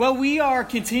Well, we are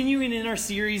continuing in our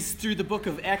series through the book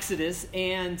of Exodus,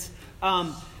 and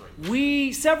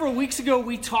several weeks ago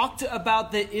we talked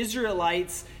about the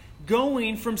Israelites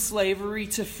going from slavery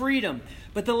to freedom.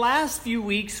 But the last few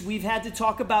weeks we've had to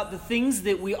talk about the things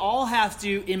that we all have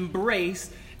to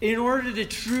embrace in order to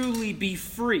truly be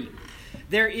free.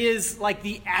 There is like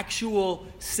the actual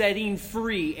setting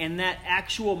free and that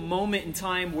actual moment in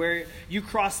time where you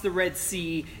cross the Red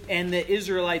Sea and the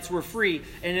Israelites were free.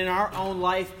 And in our own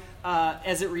life,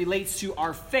 as it relates to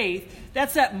our faith,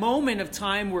 that's that moment of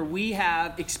time where we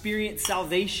have experienced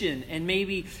salvation and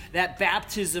maybe that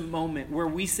baptism moment where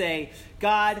we say,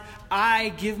 God, I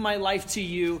give my life to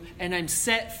you and I'm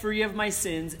set free of my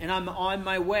sins and I'm on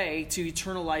my way to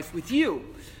eternal life with you.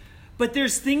 But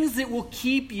there's things that will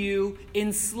keep you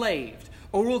enslaved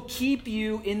or will keep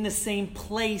you in the same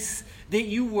place that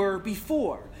you were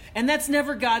before. And that's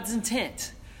never God's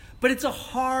intent. But it's a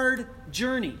hard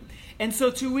journey. And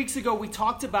so 2 weeks ago, we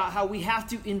talked about how we have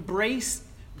to embrace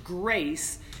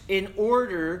grace in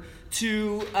order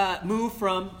to move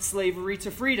from slavery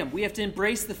to freedom. We have to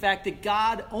embrace the fact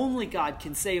that only God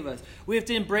can save us. We have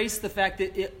to embrace the fact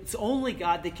that it's only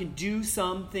God that can do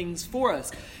some things for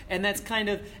us. And that's kind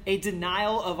of a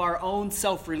denial of our own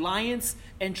self-reliance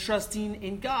and trusting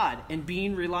in God and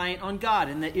being reliant on God.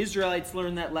 And the Israelites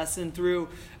learned that lesson through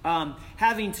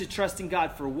having to trust in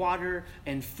God for water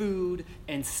and food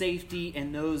and safety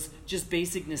and those just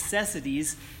basic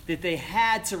necessities that they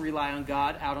had to rely on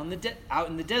God out in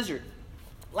the desert.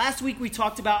 Last week we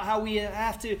talked about how we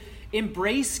have to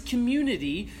embrace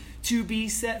community to be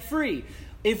set free.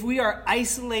 If we are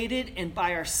isolated and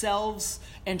by ourselves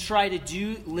and try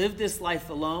to live this life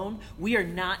alone, we are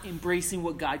not embracing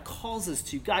what God calls us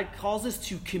to. God calls us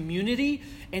to community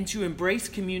and to embrace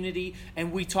community.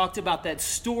 And we talked about that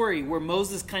story where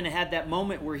Moses kind of had that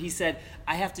moment where he said,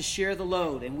 I have to share the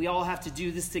load and we all have to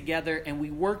do this together and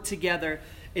we work together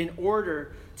in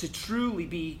order to truly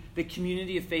be the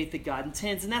community of faith that God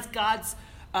intends. And that's God's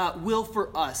will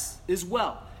for us as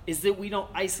well, is that we don't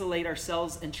isolate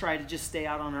ourselves and try to just stay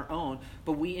out on our own,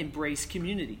 but we embrace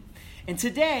community. And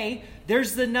today,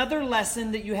 there's another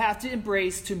lesson that you have to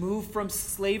embrace to move from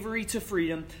slavery to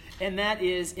freedom, and that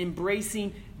is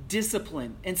embracing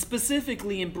discipline, and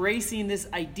specifically embracing this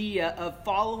idea of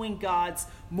following God's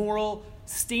moral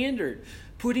standard,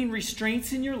 putting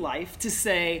restraints in your life to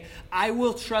say, I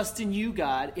will trust in you,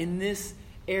 God, in this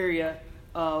area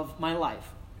of my life.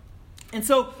 And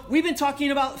so we've been talking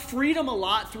about freedom a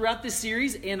lot throughout this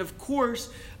series. And of course,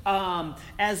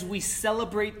 as we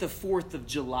celebrate the 4th of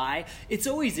July, it's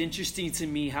always interesting to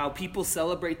me how people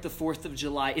celebrate the 4th of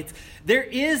July. There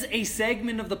is a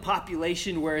segment of the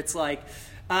population where it's like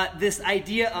this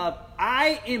idea of,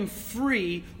 I am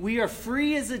free, we are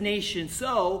free as a nation,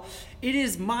 so it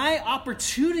is my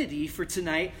opportunity for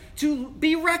tonight to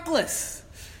be reckless,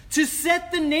 to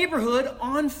set the neighborhood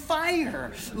on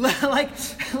fire, like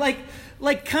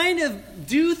kind of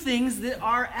do things that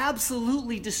are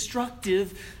absolutely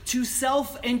destructive to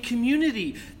self and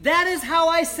community. That is how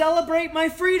I celebrate my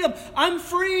freedom. I'm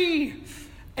free.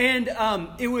 And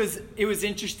it was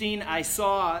interesting. I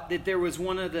saw that there was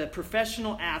one of the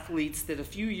professional athletes that a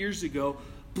few years ago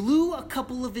blew a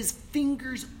couple of his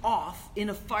fingers off in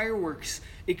a fireworks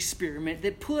experiment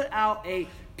that put out a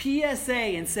PSA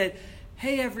and said,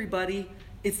 hey, everybody,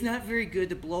 it's not very good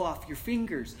to blow off your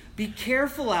fingers. Be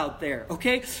careful out there,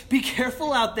 okay? Be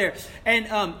careful out there. And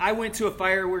I went to a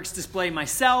fireworks display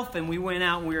myself, and we went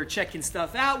out and we were checking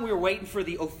stuff out. We were waiting for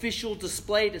the official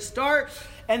display to start.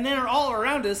 And then all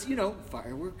around us,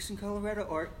 fireworks in Colorado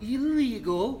are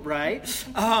illegal, right?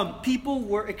 People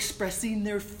were expressing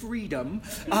their freedom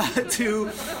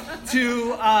to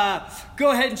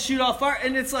go ahead and shoot off fire.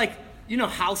 And it's like,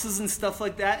 houses and stuff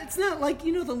like that. It's not like,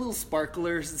 the little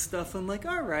sparklers and stuff. I'm like,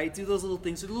 all right, do those little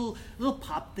things. Little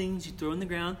pop things you throw in the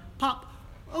ground. Pop.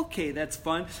 Okay, that's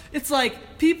fun. It's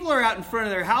like people are out in front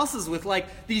of their houses with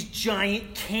like these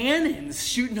giant cannons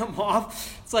shooting them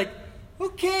off. It's like,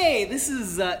 okay, this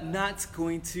is not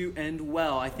going to end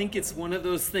well. I think it's one of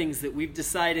those things that we've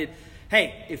decided,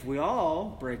 hey, if we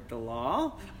all break the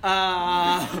law,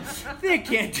 they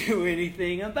can't do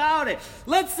anything about it.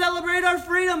 Let's celebrate our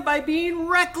freedom by being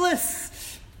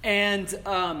reckless. And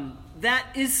that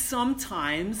is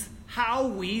sometimes how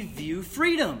we view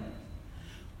freedom.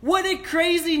 What a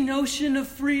crazy notion of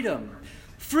freedom.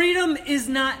 Freedom is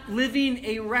not living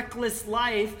a reckless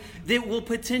life that will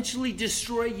potentially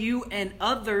destroy you and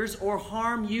others or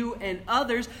harm you and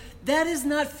others. That is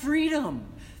not freedom.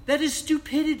 That is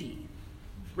stupidity.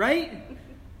 Right?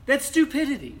 That's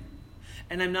stupidity.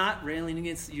 And I'm not railing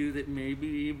against you that maybe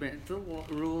you bent the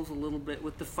rules a little bit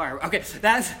with the fire. Okay,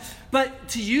 but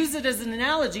to use it as an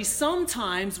analogy,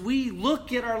 sometimes we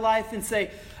look at our life and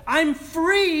say, I'm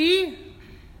free.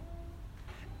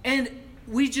 And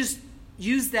we just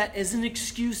use that as an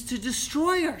excuse to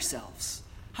destroy ourselves.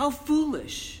 How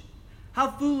foolish.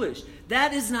 How foolish.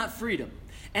 That is not freedom.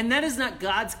 And that is not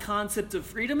God's concept of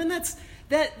freedom. And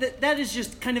that is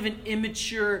just kind of an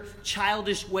immature,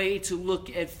 childish way to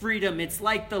look at freedom. It's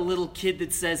like the little kid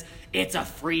that says, it's a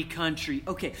free country.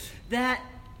 Okay,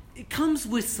 it comes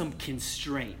with some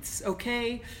constraints,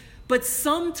 okay? But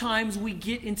sometimes we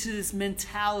get into this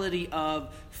mentality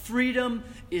of freedom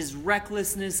is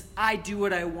recklessness. I do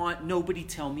what I want. Nobody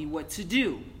tell me what to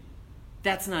do.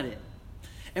 That's not it.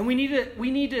 And we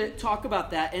need to talk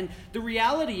about that. And the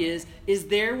reality is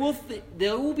there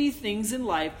will be things in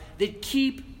life that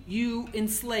keep you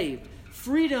enslaved.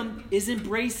 Freedom is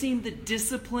embracing the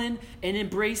discipline and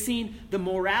embracing the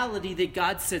morality that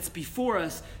God sets before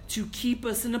us to keep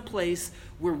us in a place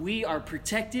where we are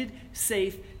protected,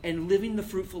 safe, and living the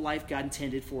fruitful life God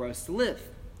intended for us to live.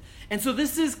 And so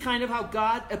this is kind of how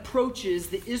God approaches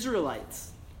the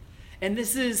Israelites. And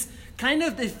this is kind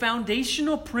of the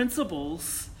foundational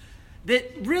principles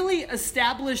that really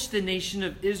established the nation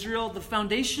of Israel, the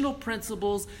foundational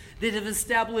principles that have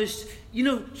established,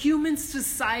 human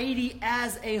society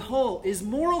as a whole, is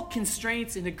moral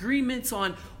constraints and agreements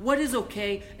on what is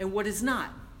okay and what is not.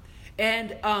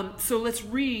 And so let's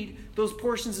read those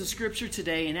portions of Scripture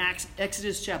today in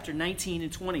Exodus chapter 19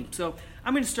 and 20. So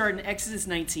I'm going to start in Exodus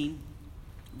 19,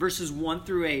 verses 1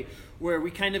 through 8, where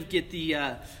we kind of get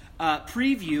the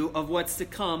preview of what's to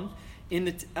come in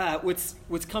the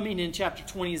what's coming in chapter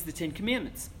 20 is the Ten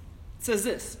Commandments. It says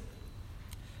this: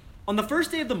 on the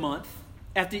first day of the month,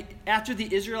 after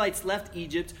the Israelites left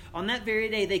Egypt, on that very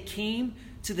day they came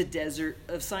to the desert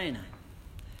of Sinai.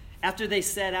 After they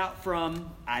set out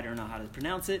from, I don't know how to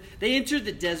pronounce it, they entered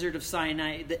the desert of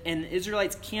Sinai, and the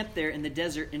Israelites camped there in the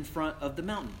desert in front of the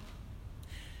mountain.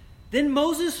 Then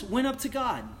Moses went up to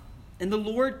God, and the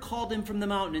Lord called him from the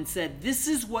mountain and said, "This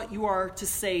is what you are to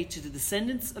say to the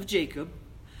descendants of Jacob,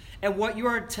 and what you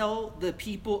are to tell the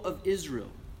people of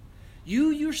Israel. You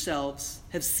yourselves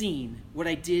have seen what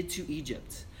I did to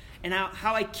Egypt, and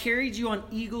how I carried you on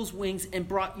eagle's wings and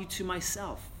brought you to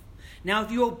myself. Now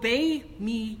if you obey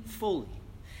me fully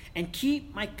and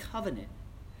keep my covenant,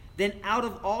 then out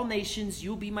of all nations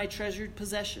you'll be my treasured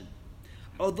possession.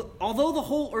 Although the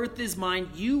whole earth is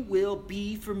mine, you will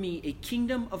be for me a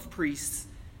kingdom of priests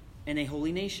and a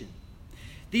holy nation.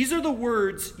 These are the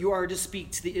words you are to speak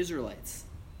to the Israelites."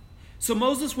 So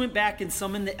Moses went back and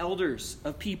summoned the elders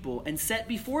of people and set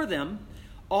before them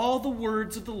all the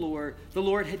words of the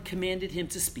Lord had commanded him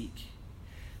to speak.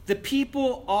 The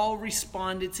people all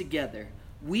responded together,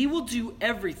 "We will do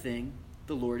everything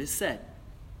the Lord has said."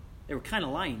 They were kind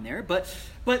of lying there, but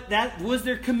that was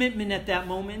their commitment at that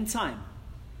moment in time.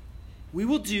 We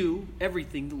will do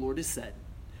everything the Lord has said.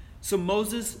 So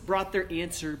Moses brought their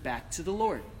answer back to the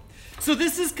Lord. So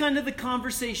this is kind of the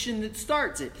conversation that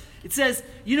starts it. It says,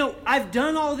 I've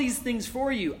done all these things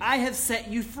for you. I have set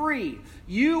you free.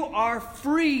 You are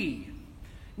free.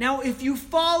 Now, if you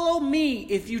follow me,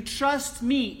 if you trust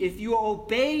me, if you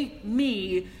obey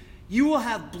me, you will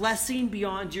have blessing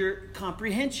beyond your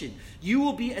comprehension. You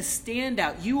will be a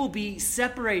standout. You will be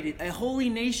separated, a holy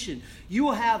nation. You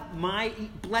will have my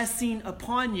blessing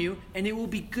upon you, and it will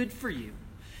be good for you.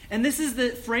 And this is the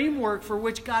framework for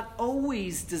which God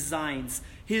always designs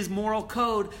his moral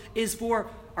code, is for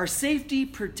our safety,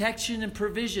 protection, and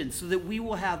provision, so that we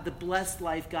will have the blessed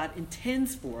life God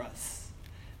intends for us.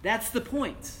 That's the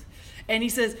point. And he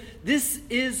says, this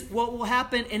is what will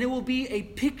happen, and it will be a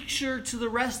picture to the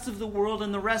rest of the world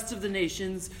and the rest of the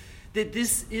nations that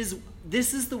this is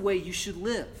the way you should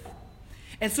live.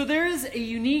 And so there is a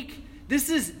unique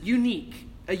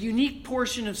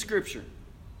portion of Scripture.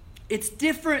 It's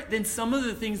different than some of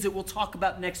the things that we'll talk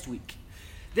about next week.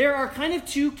 There are kind of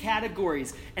two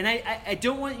categories, and I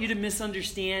don't want you to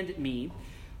misunderstand me,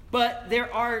 but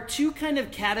there are two kind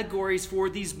of categories for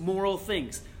these moral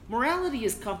things. Morality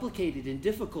is complicated and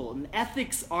difficult, and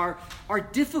ethics are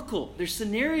difficult. There's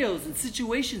scenarios and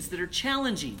situations that are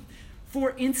challenging.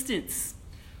 For instance,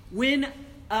 when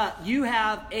you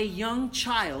have a young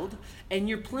child and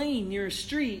you're playing near a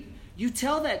street, you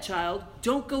tell that child,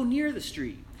 don't go near the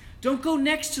street. Don't go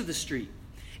next to the street.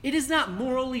 It is not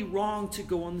morally wrong to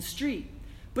go on the street.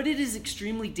 But it is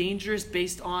extremely dangerous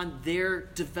based on their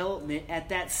development at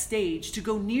that stage to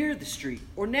go near the street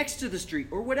or next to the street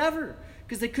or whatever,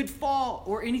 because they could fall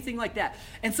or anything like that.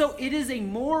 And so it is a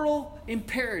moral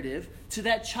imperative to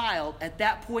that child at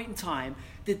that point in time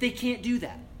that they can't do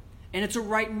that. And it's a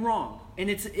right and wrong. And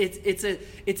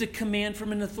it's a command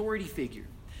from an authority figure.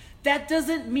 That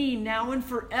doesn't mean now and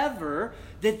forever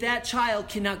that child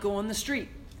cannot go on the street.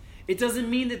 It doesn't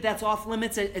mean that that's off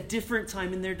limits at a different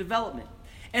time in their development.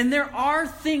 And there are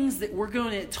things that we're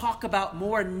going to talk about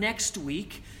more next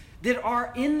week that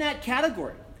are in that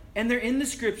category. And they're in the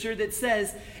scripture that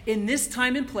says, in this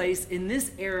time and place, in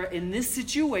this era, in this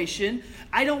situation,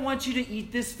 I don't want you to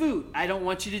eat this food. I don't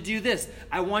want you to do this.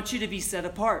 I want you to be set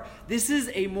apart. This is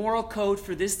a moral code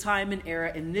for this time and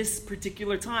era in this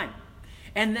particular time.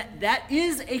 And that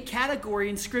is a category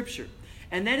in scripture.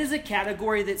 And that is a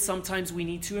category that sometimes we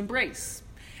need to embrace.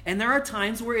 And there are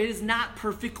times where it is not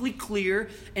perfectly clear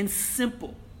and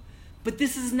simple. But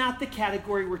this is not the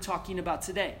category we're talking about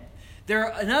today. There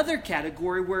are another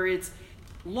category where it's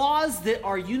laws that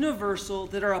are universal,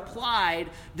 that are applied,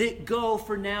 that go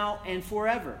for now and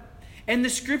forever. And the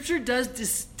scripture does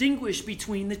distinguish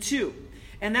between the two.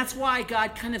 And that's why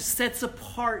God kind of sets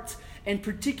apart and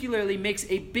particularly makes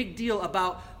a big deal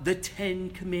about the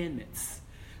 10 Commandments.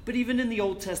 But even in the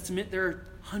Old Testament, there are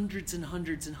hundreds and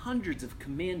hundreds and hundreds of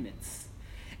commandments.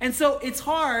 And so it's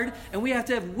hard, and we have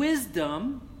to have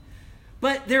wisdom.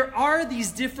 But there are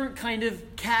these different kind of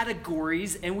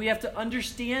categories, and we have to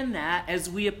understand that as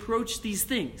we approach these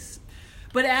things.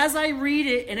 But as I read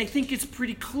it, and I think it's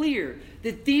pretty clear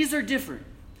that these are different,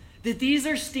 that these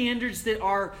are standards that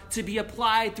are to be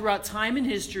applied throughout time and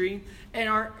history and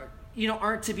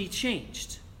aren't to be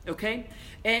changed. Okay?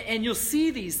 And you'll see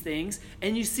these things,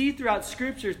 and you see throughout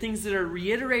Scripture things that are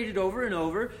reiterated over and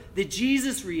over, that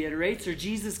Jesus reiterates, or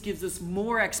Jesus gives us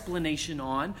more explanation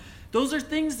on. Those are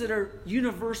things that are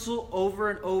universal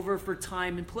over and over for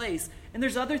time and place. And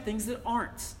there's other things that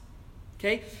aren't.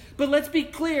 Okay? But let's be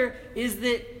clear, is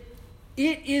that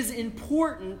it is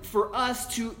important for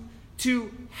us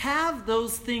to have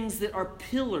those things that are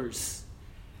pillars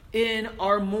in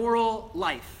our moral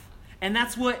life. And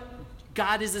that's what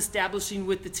God is establishing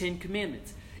with the 10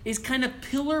 Commandments. Is kind of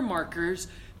pillar markers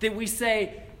that we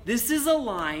say, this is a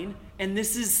line and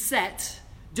this is set.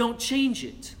 Don't change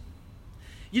it.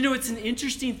 You know, it's an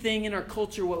interesting thing in our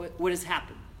culture what has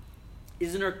happened.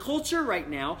 Is in our culture right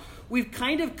now, we've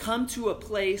kind of come to a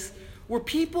place where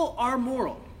people are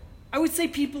moral. I would say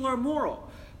people are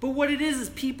moral. But what it is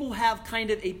people have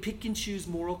kind of a pick and choose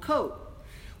moral code.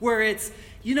 Where it's,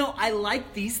 I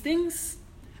like these things.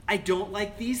 I don't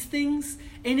like these things.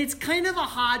 And it's kind of a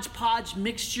hodgepodge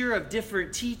mixture of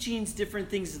different teachings, different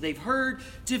things that they've heard,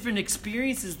 different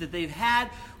experiences that they've had,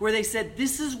 where they said,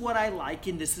 this is what I like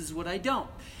and this is what I don't.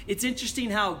 It's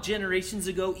interesting how generations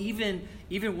ago, even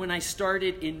when I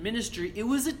started in ministry, it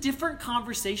was a different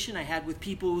conversation I had with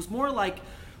people. It was more like,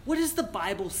 what does the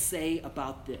Bible say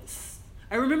about this?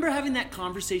 I remember having that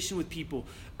conversation with people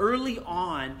early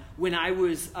on when I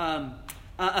was a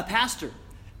pastor.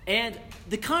 And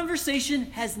the conversation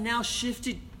has now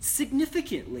shifted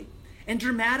significantly and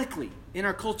dramatically in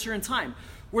our culture and time,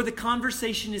 where the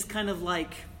conversation is kind of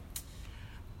like,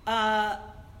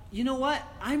 you know what?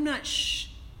 I'm not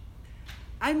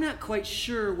quite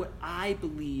sure what I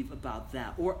believe about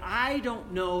that, or I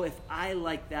don't know if I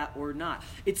like that or not.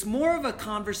 It's more of a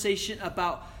conversation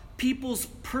about people's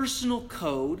personal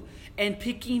code and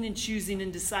picking and choosing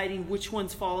and deciding which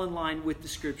ones fall in line with the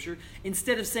Scripture,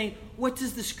 instead of saying, what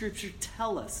does the Scripture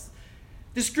tell us?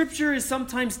 The Scripture is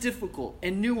sometimes difficult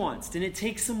and nuanced, and it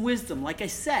takes some wisdom, like I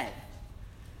said.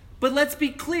 But let's be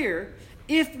clear,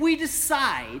 if we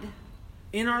decide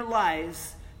in our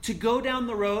lives to go down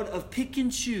the road of pick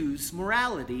and choose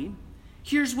morality,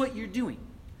 here's what you're doing.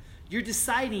 You're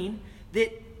deciding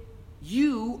that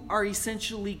you are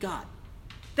essentially God.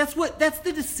 That's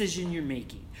the decision you're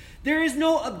making. There is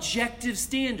no objective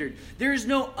standard. There is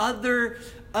no other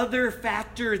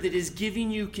factor that is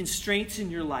giving you constraints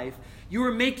in your life. You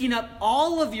are making up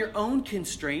all of your own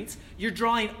constraints. You're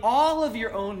drawing all of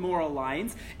your own moral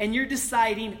lines, and you're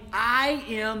deciding, I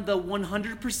am the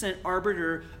 100%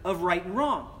 arbiter of right and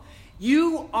wrong.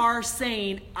 You are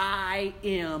saying, I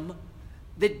am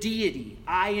the deity.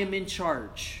 I am in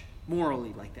charge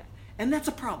morally like that. And that's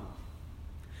a problem.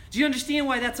 Do you understand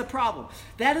why that's a problem?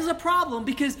 That is a problem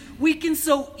because we can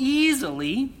so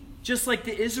easily, just like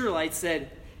the Israelites said,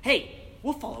 hey,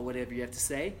 we'll follow whatever you have to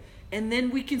say. And then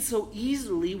we can so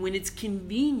easily, when it's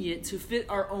convenient to fit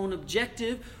our own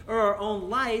objective or our own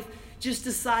life, just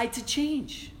decide to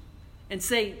change and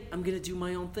say, I'm going to do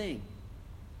my own thing.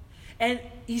 And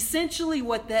essentially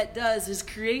what that does is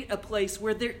create a place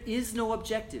where there is no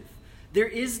objective. There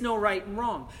is no right and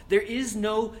wrong. There is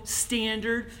no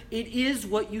standard. It is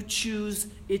what you choose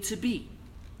it to be.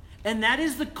 And that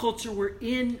is the culture we're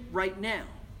in right now.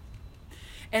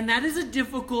 And that is a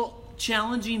difficult,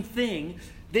 challenging thing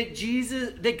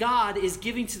that God is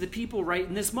giving to the people right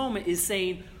in this moment, is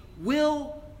saying,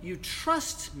 will you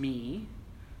trust me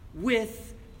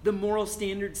with the moral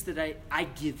standards that I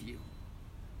give you?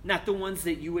 Not the ones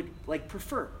that you would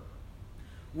prefer.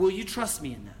 Will you trust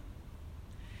me in that?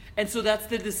 And so that's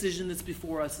the decision that's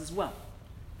before us as well.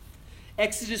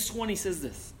 Exodus 20 says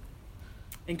this,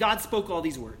 and God spoke all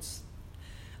these words.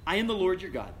 I am the Lord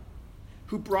your God,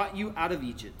 who brought you out of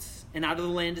Egypt and out of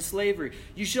the land of slavery.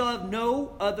 You shall have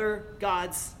no other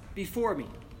gods before me.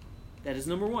 That is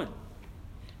number one.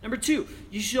 Number two,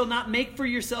 you shall not make for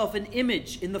yourself an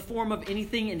image in the form of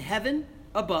anything in heaven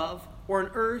above, or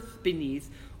on earth beneath,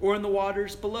 or in the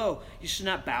waters below. You shall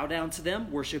not bow down to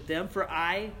them, worship them, for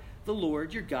I, the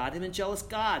Lord your God, am a jealous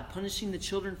God, punishing the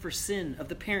children for sin of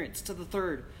the parents to the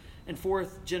third and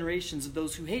fourth generations of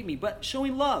those who hate me, but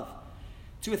showing love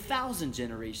to 1,000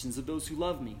 generations of those who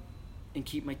love me and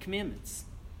keep my commandments.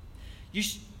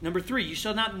 Number three, you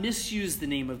shall not misuse the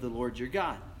name of the Lord your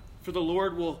God, for the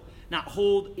Lord will not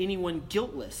hold anyone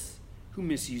guiltless who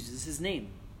misuses his name.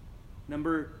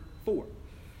 Number four,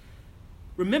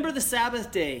 remember the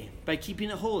Sabbath day by keeping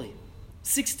it holy.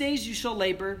 6 days you shall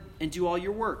labor and do all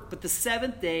your work, but the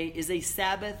seventh day is a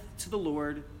Sabbath to the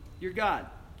Lord your God.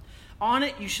 On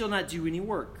it you shall not do any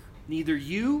work, neither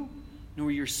you nor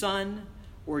your son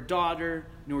or daughter,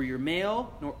 nor your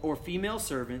male or female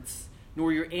servants,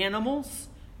 nor your animals,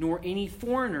 nor any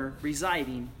foreigner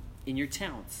residing in your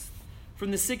towns. From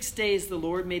the 6 days the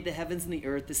Lord made the heavens and the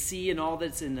earth, the sea and all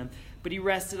that's in them, but he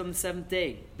rested on the seventh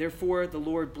day. Therefore the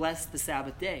Lord blessed the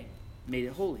Sabbath day, made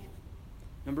it holy.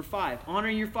 Number five, honor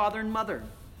your father and mother,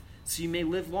 so you may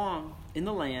live long in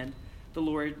the land the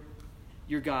Lord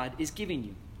your God is giving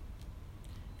you.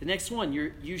 The next one,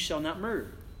 you shall not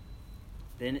murder.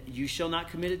 Then you shall not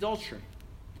commit adultery.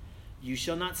 You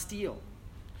shall not steal.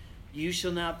 You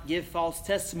shall not give false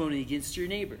testimony against your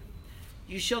neighbor.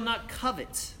 You shall not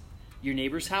covet your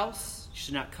neighbor's house. You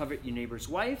shall not covet your neighbor's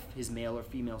wife, his male or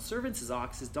female servants, his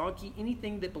ox, his donkey,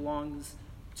 anything that belongs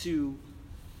to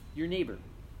your neighbor.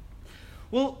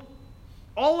 Well,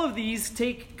 all of these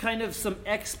take kind of some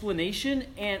explanation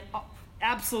and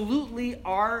absolutely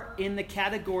are in the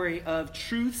category of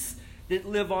truths that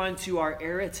live on to our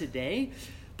era today,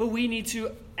 but we need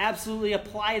to absolutely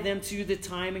apply them to the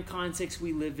time and context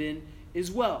we live in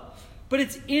as well. But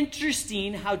it's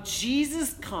interesting how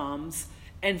Jesus comes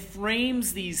and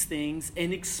frames these things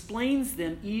and explains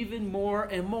them even more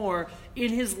and more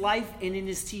in his life and in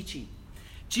his teaching.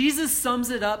 Jesus sums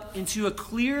it up into a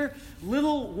clear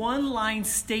little one-line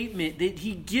statement that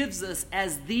he gives us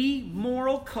as the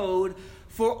moral code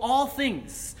for all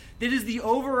things. That is the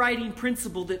overriding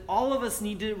principle that all of us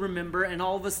need to remember and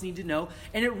all of us need to know.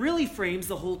 And it really frames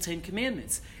the whole Ten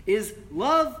Commandments. Is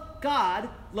love God,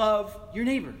 love your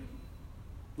neighbor.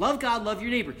 Love God, love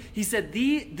your neighbor. He said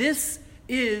this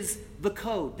is the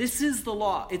code. This is the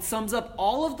law. It sums up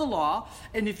all of the law.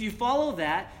 And if you follow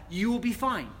that, you will be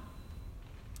fine.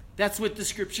 That's what the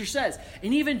scripture says.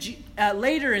 And even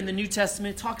later in the New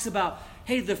Testament, it talks about,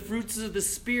 hey, the fruits of the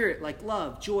Spirit, like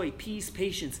love, joy, peace,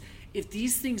 patience. If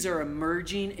these things are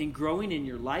emerging and growing in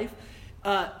your life,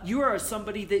 you are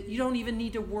somebody that you don't even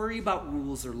need to worry about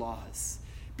rules or laws,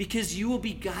 because you will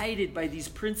be guided by these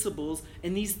principles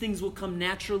and these things will come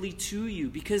naturally to you,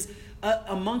 because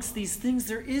amongst these things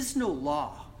there is no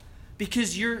law,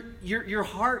 because your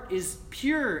heart is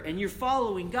pure and you're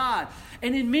following God.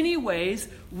 And in many ways,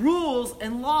 rules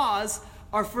and laws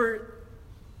are for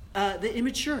the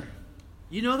immature.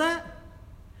 You know that?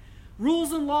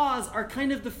 Rules and laws are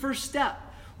kind of the first step.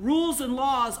 Rules and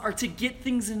laws are to get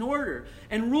things in order.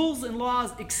 And rules and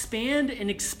laws expand and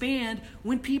expand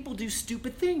when people do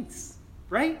stupid things,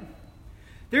 right?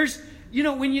 There's,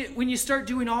 when you start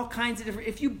doing all kinds of different,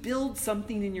 if you build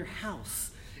something in your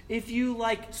house, if you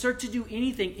start to do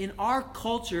anything in our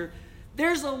culture,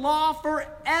 there's a law for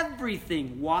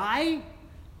everything. Why?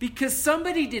 Because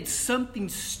somebody did something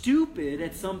stupid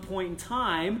at some point in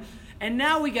time, and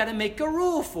now we got to make a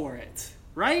rule for it,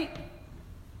 right?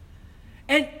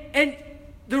 And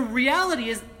the reality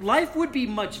is, life would be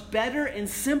much better and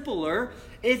simpler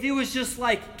if it was just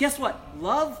guess what?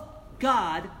 Love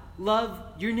God, love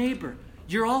your neighbor.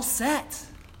 You're all set.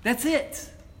 That's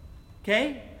it.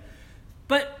 Okay?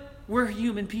 But we're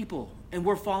human people, and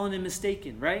we're fallen and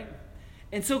mistaken, right?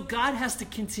 And so God has to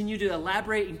continue to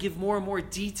elaborate and give more and more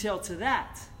detail to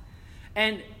that.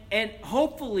 And And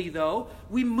hopefully, though,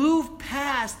 we move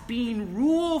past being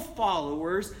rule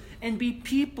followers and be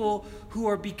people who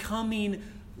are becoming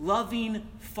loving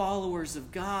followers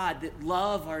of God that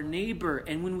love our neighbor.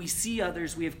 And when we see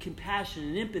others, we have compassion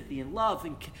and empathy and love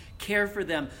and care for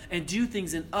them and do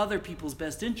things in other people's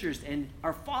best interest and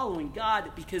are following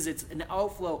God because it's an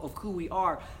outflow of who we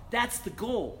are. That's the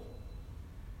goal.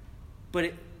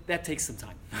 But that takes some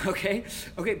time, okay?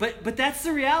 But that's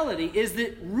the reality, is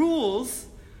that rules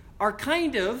are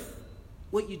kind of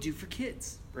what you do for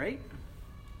kids, right?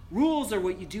 Rules are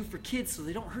what you do for kids so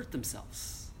they don't hurt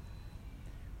themselves.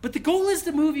 But the goal is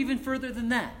to move even further than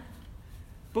that.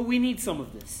 But we need some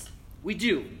of this. We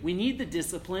do. We need the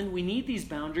discipline. We need these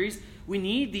boundaries. We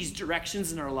need these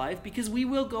directions in our life because we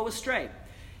will go astray.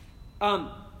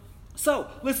 So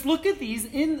let's look at these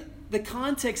in the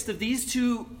context of these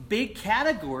two big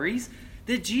categories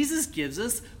that Jesus gives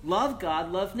us: love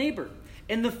God, love neighbor.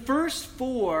 And the first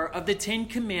 4 of the 10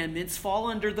 commandments fall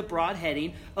under the broad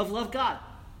heading of love God.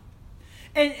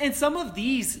 And some of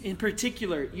these in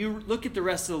particular, you look at the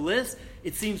rest of the list,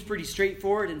 it seems pretty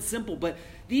straightforward and simple, but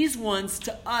these ones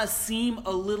to us seem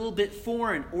a little bit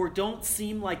foreign or don't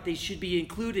seem like they should be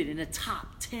included in a top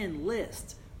 10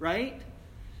 list, right?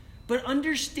 But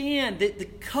understand that the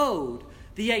code,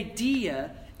 the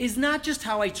idea, is not just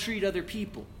how I treat other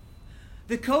people.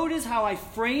 The code is how I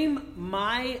frame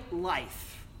my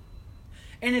life.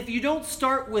 And if you don't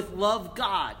start with love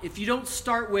God, if you don't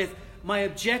start with my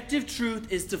objective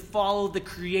truth is to follow the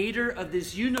creator of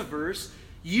this universe,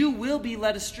 you will be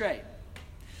led astray.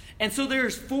 And so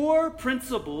there's 4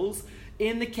 principles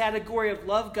in the category of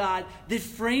love God that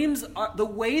frames the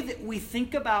way that we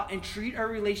think about and treat our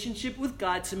relationship with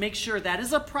God to make sure that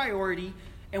is a priority,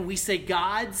 and we say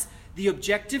God's the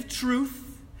objective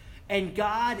truth and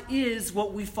God is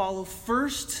what we follow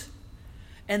first,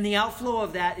 and the outflow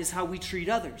of that is how we treat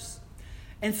others.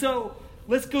 And so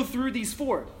let's go through these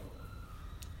 4.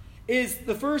 Is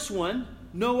the first one,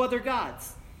 no other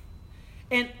gods.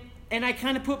 And I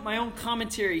kind of put my own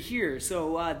commentary here.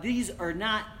 So these are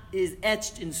not as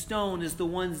etched in stone as the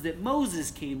ones that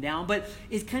Moses came down, but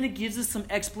it kind of gives us some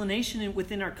explanation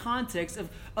within our context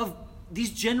of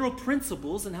these general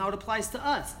principles and how it applies to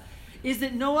us. Is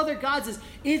that no other gods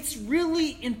it's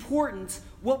really important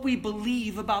what we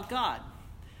believe about God,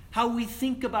 how we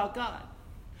think about God.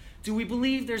 Do we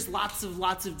believe there's lots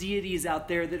of deities out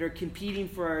there that are competing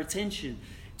for our attention?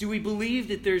 Do we believe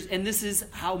that there's, and this is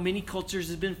how many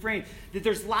cultures have been framed, that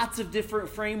there's lots of different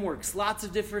frameworks, lots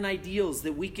of different ideals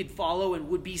that we could follow and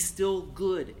would be still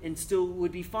good and still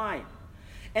would be fine?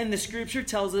 And the scripture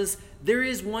tells us there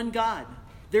is one God.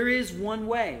 There is one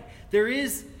way. There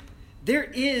is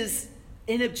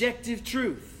an objective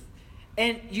truth.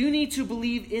 And you need to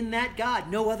believe in that God,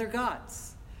 no other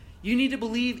gods. You need to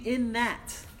believe in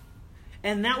that.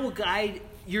 And that will guide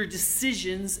your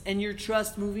decisions and your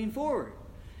trust moving forward.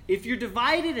 If you're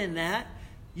divided in that,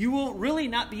 you will really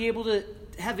not be able to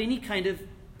have any kind of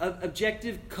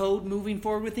objective code moving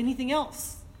forward with anything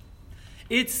else.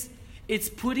 It's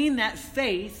putting that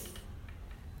faith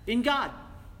in God.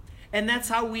 And that's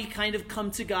how we kind of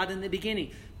come to God in the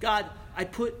beginning. God, I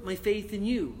put my faith in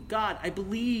you. God, I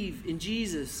believe in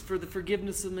Jesus for the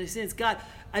forgiveness of my sins. God,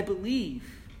 I believe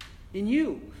in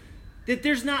you. That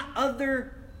there's not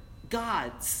other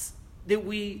gods that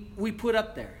we put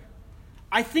up there.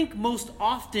 I think most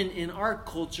often in our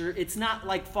culture, it's not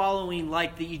like following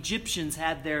like the Egyptians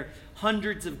had their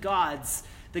hundreds of gods,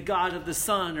 the god of the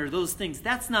sun or those things.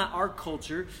 That's not our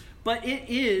culture, but it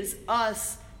is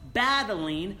us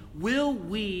battling, will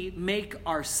we make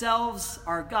ourselves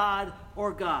our God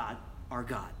or God our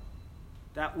God?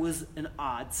 That was an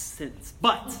odd sentence,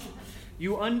 but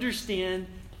you understand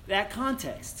that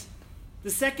context. The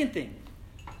second thing,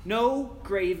 no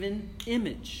graven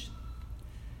image.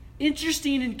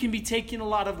 Interesting and can be taken a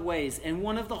lot of ways, and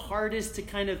one of the hardest to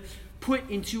kind of put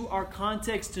into our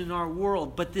context in our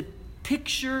world. But the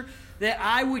picture that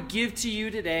I would give to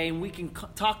you today, and we can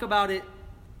talk about it,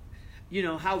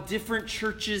 how different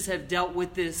churches have dealt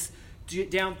with this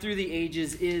down through the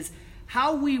ages, is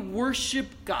how we worship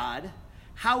God,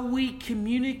 how we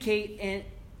communicate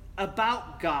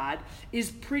about God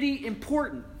is pretty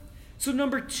important. So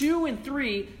number 2 and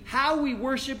 3, how we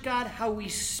worship God, how we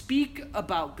speak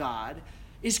about God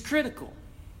is critical.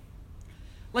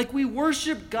 Like we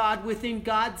worship God within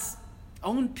God's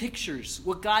own pictures,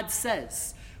 what God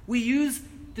says. We use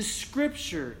the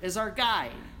scripture as our guide.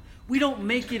 We don't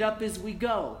make it up as we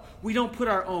go. We don't put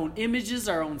our own images,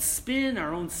 our own spin,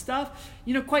 our own stuff.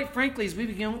 Quite frankly, as we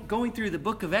begin going through the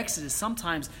book of Exodus,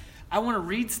 sometimes I want to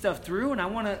read stuff through and I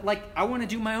want to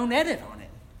do my own edit on it.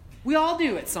 We all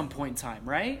do at some point in time,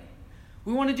 right?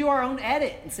 We want to do our own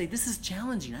edit and say, this is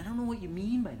challenging. I don't know what you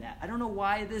mean by that. I don't know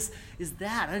why this is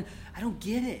that. I don't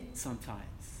get it sometimes.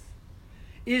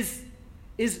 Is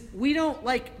we don't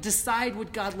decide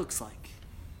what God looks like.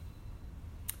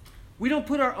 We don't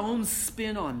put our own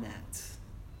spin on that.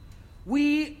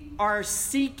 We are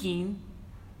seeking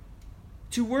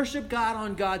to worship God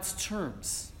on God's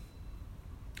terms.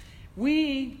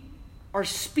 We are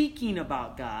speaking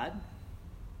about God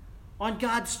on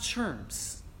God's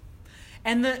terms.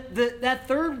 And that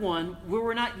third one, where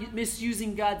we're not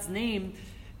misusing God's name,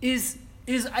 is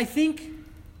I think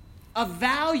a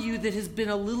value that has been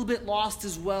a little bit lost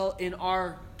as well in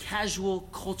our casual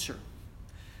culture.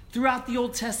 Throughout the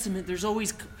Old Testament, there's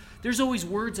always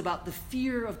words about the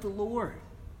fear of the Lord.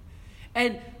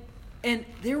 And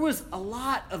there was a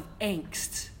lot of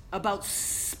angst about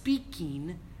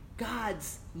speaking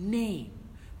God's name,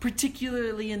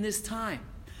 particularly in this time.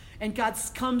 And God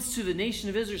comes to the nation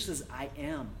of Israel and says, I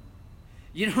am.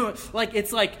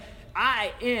 It's like,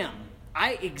 I am.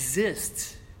 I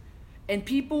exist. And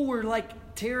people were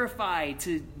terrified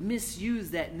to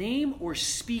misuse that name or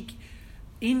speak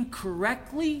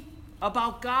incorrectly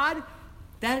about God.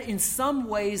 That in some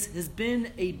ways has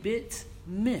been a bit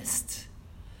missed.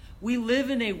 We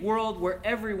live in a world where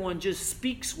everyone just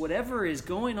speaks whatever is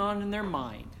going on in their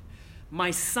mind. My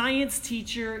science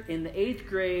teacher in the 8th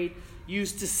grade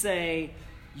used to say,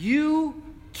 you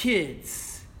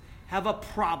kids have a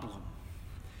problem.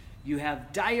 You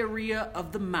have diarrhea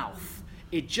of the mouth.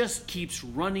 It just keeps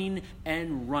running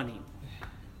and running.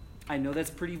 I know that's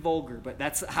pretty vulgar, but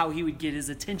that's how he would get his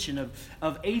attention of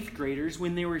 8th graders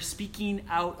when they were speaking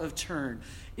out of turn.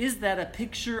 Is that a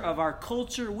picture of our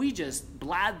culture? We just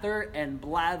blather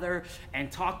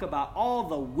and talk about all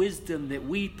the wisdom that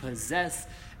we possess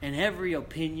and every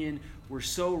opinion. We're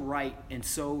so right and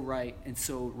so right and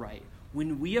so right.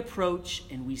 When we approach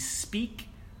and we speak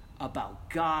about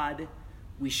God,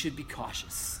 we should be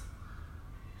cautious.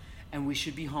 And we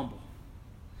should be humble.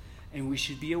 And we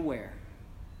should be aware.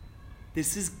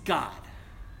 This is God.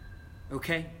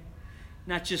 Okay?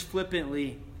 Not just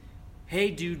flippantly,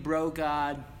 hey dude, bro,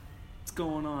 God, what's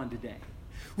going on today?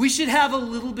 We should have a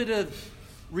little bit of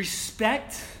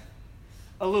respect,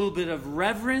 a little bit of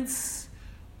reverence,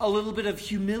 a little bit of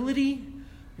humility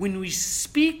when we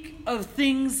speak of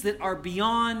things that are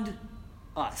beyond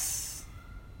us.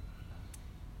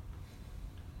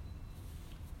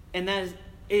 And that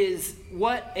is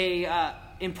what a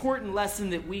important lesson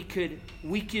that we could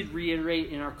reiterate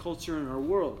in our culture and our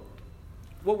world.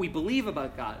 What we believe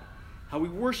about God, how we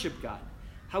worship God,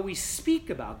 how we speak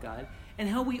about God, and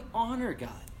how we honor God.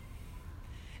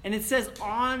 And it says,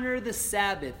 honor the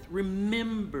Sabbath,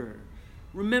 remember.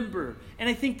 And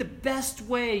I think the best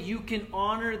way you can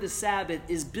honor the Sabbath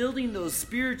is building those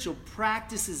spiritual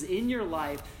practices in your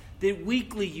life that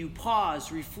weekly you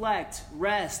pause, reflect,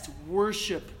 rest,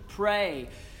 worship, pray,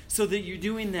 so that you're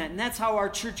doing that. And that's how our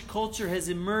church culture has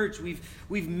emerged.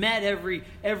 We've met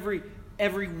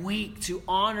every week to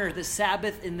honor the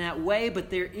Sabbath in that way, but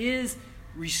there is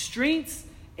restraints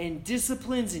and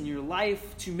disciplines in your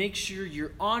life to make sure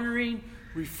you're honoring,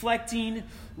 reflecting,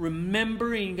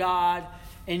 remembering God,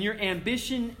 and your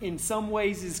ambition in some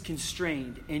ways is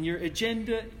constrained, and your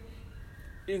agenda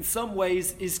in some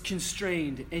ways is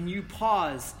constrained, and you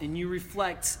pause and you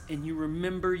reflect and you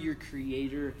remember your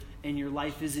Creator, and your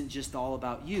life isn't just all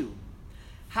about you.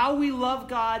 How we love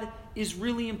God is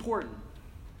really important.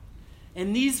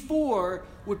 And these 4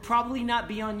 would probably not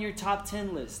be on your top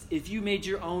 10 list if you made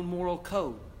your own moral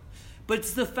code. But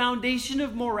it's the foundation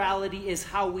of morality is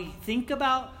how we think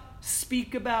about,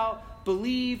 speak about,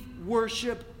 believe,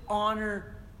 worship,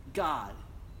 honor God.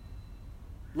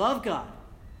 Love God.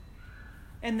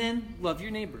 And then love your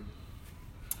neighbor.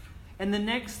 And the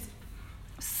next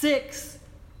 6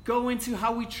 go into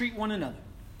how we treat one another.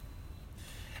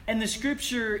 And the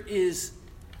scripture is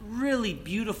really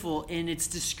beautiful in its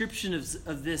description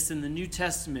of this in the New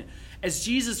Testament. As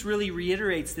Jesus really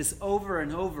reiterates this over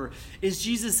and over, is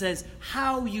Jesus says,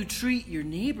 how you treat your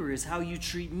neighbor is how you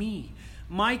treat me.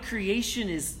 My creation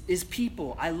is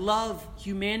people. I love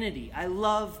humanity. I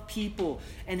love people.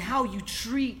 And how you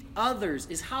treat others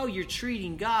is how you're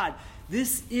treating God.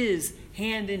 This is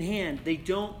hand in hand. They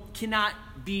cannot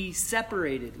be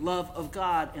separated. Love of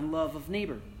God and love of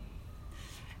neighbor.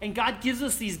 And God gives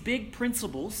us these big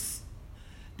principles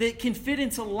that can fit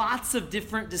into lots of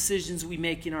different decisions we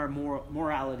make in our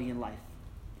morality in life.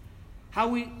 How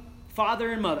we,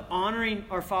 father and mother, honoring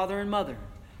our father and mother,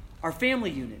 our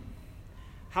family unit.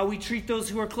 How we treat those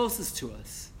who are closest to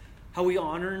us. How we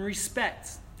honor and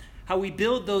respect. How we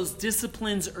build those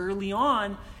disciplines early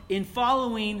on in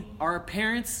following our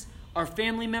parents, our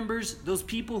family members, those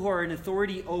people who are in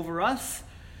authority over us,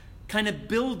 kind of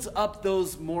builds up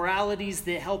those moralities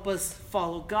that help us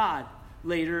follow God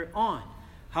later on.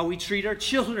 How we treat our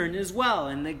children as well.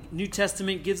 And the New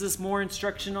Testament gives us more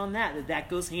instruction on that. That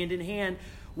goes hand in hand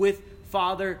with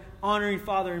honoring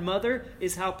father and mother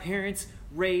is how parents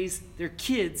raise their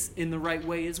kids in the right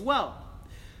way as well.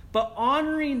 But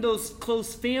honoring those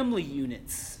close family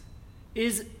units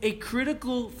is a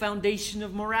critical foundation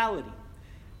of morality.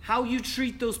 How you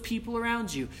treat those people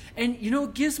around you. And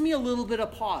it gives me a little bit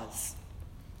of pause.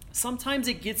 Sometimes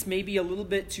it gets maybe a little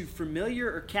bit too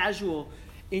familiar or casual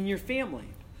in your family.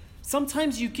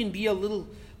 Sometimes you can be a little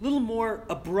more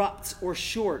abrupt or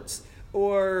short,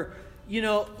 or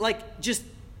just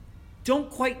don't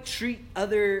quite treat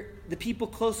the people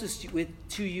closest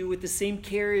to you with the same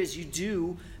care as you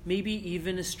do maybe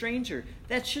even a stranger.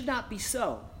 That should not be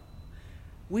so.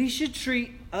 We should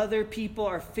treat other people,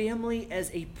 our family,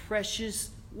 as a precious,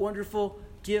 wonderful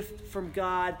gift from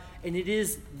God, and it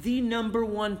is the number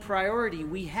one priority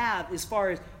we have as far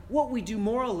as what we do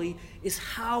morally is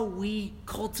how we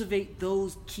cultivate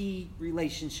those key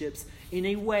relationships in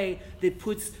a way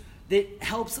that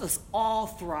helps us all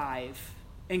thrive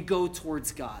and go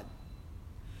towards God.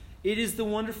 It is the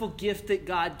wonderful gift that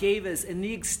God gave us, and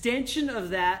the extension of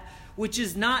that, which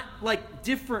is not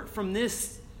different from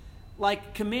this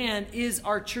command, is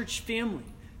our church family.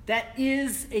 That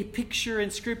is a picture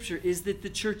in Scripture, is that the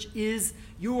church is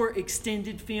your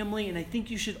extended family, and I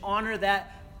think you should honor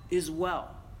that as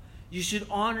well. You should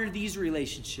honor these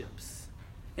relationships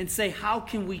and say, how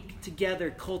can we together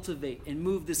cultivate and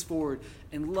move this forward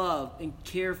and love and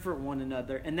care for one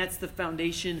another? And that's the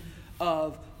foundation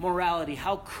of morality.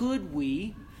 How could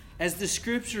we, as the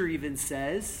Scripture even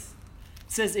says,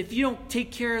 if you don't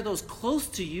take care of those close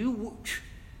to you,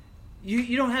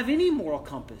 you don't have any moral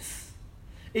compass.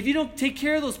 If you don't take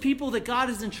care of those people that God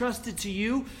has entrusted to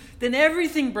you, then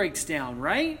everything breaks down,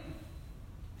 right?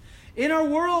 In our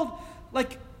world,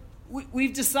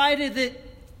 we've decided that,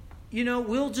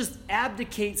 we'll just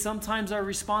abdicate sometimes our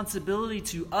responsibility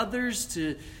to others,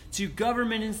 to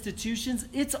government institutions.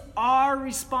 It's our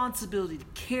responsibility to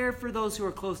care for those who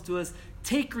are close to us,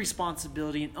 take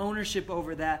responsibility and ownership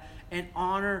over that, and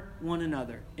honor one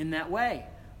another in that way.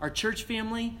 Our church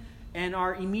family and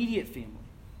our immediate family.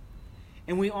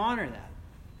 And we honor that.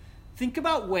 Think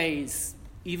about ways,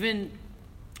 even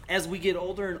as we get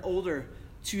older and older,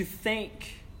 to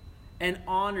thank and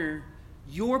honor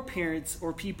your parents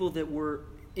or people that were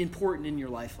important in your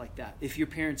life like that, if your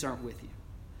parents aren't with you.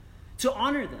 To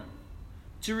honor them,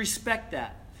 to respect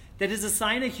that. That is a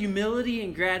sign of humility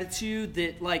and gratitude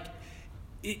that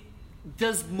it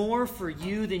does more for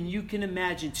you than you can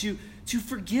imagine. To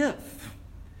forgive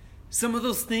some of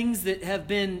those things that have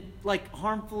been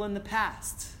harmful in the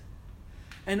past.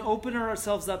 And open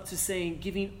ourselves up to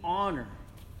giving honor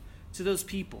to those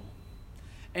people.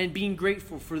 And being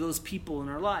grateful for those people in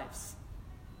our lives.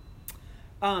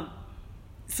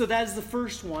 So that is the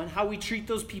first one, how we treat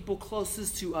those people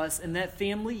closest to us and that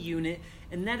family unit.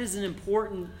 And that is an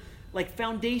important,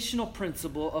 foundational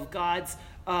principle of God's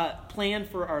plan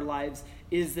for our lives,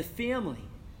 is the family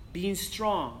being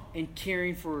strong and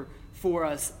caring for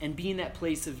us and being that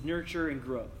place of nurture and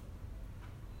growth.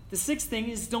 The sixth thing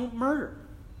is don't murder.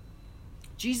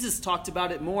 Jesus talked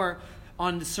about it more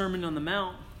on the Sermon on the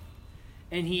Mount.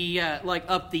 And he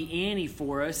upped the ante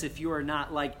for us if you are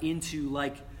not into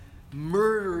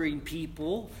murdering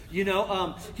people.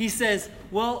 He says,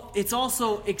 well, it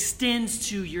also extends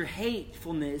to your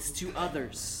hatefulness to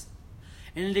others.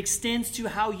 And it extends to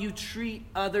how you treat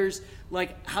others,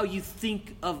 how you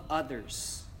think of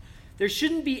others. There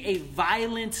shouldn't be a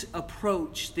violent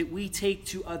approach that we take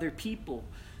to other people.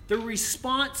 The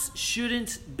response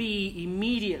shouldn't be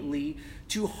immediately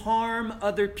to harm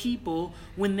other people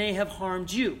when they have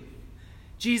harmed you.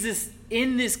 Jesus,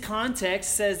 in this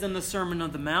context, says in the Sermon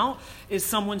on the Mount, if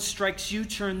someone strikes you,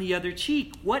 turn the other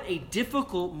cheek. What a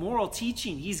difficult moral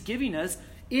teaching he's giving us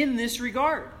in this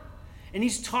regard. And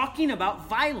he's talking about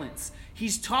violence.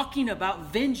 He's talking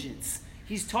about vengeance.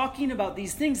 He's talking about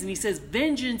these things. And he says,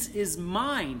 vengeance is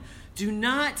mine. Do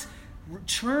not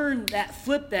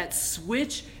flip that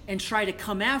switch and try to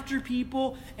come after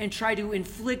people and try to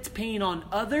inflict pain on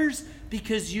others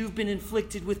because you've been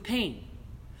inflicted with pain.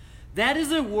 That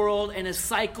is a world and a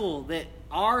cycle that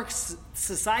our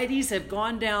societies have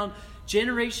gone down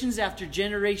generations after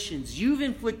generations. You've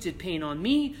inflicted pain on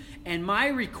me, and my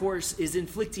recourse is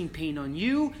inflicting pain on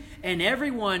you, and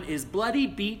everyone is bloody,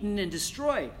 beaten, and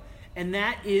destroyed. And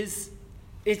that is,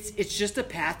 it's just a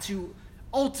path to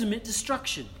ultimate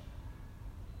destruction.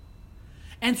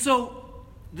 And so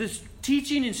this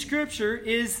teaching in Scripture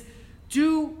is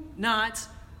do not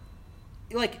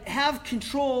have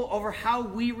control over how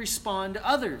we respond to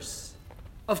others.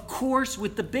 Of course,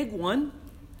 with the big one,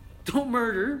 don't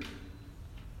murder.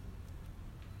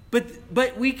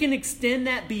 But we can extend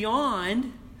that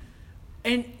beyond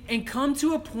and come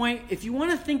to a point, if you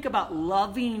want to think about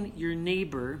loving your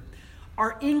neighbor,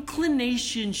 our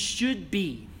inclination should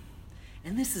be,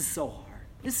 and this is so hard,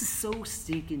 this is so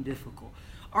stinking difficult,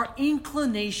 our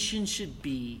inclination should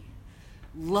be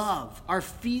love. Our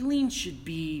feeling should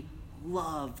be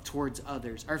love towards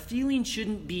others. Our feeling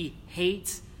shouldn't be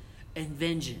hate and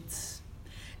vengeance.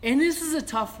 And this is a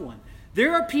tough one.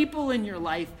 There are people in your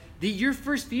life that your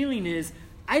first feeling is,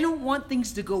 I don't want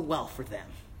things to go well for them.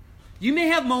 You may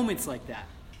have moments like that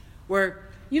where,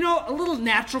 a little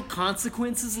natural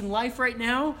consequences in life right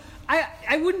now,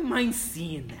 I wouldn't mind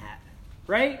seeing that,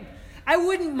 right? I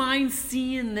wouldn't mind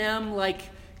seeing them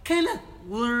kind of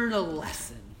learn a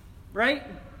lesson, right?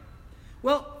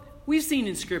 Well, we've seen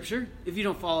in Scripture, if you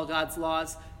don't follow God's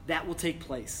laws, that will take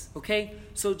place, okay?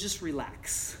 So just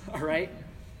relax, all right?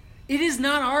 It is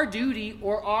not our duty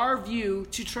or our view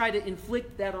to try to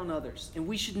inflict that on others, and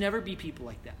we should never be people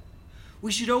like that.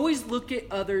 We should always look at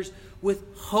others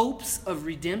with hopes of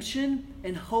redemption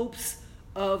and hopes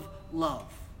of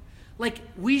love.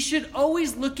 We should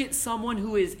always look at someone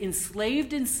who is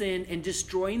enslaved in sin and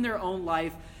destroying their own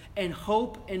life and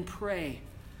hope and pray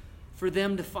for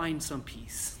them to find some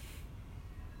peace.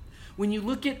 When you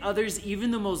look at others,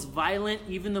 even the most violent,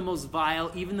 even the most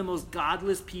vile, even the most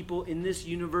godless people in this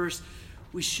universe,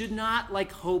 we should not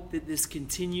hope that this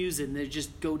continues and they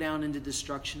just go down into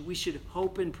destruction. We should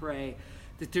hope and pray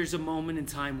that there's a moment in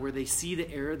time where they see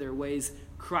the error of their ways,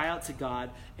 cry out to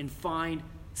God, and find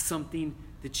something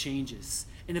that changes.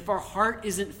 And if our heart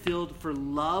isn't filled for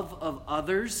love of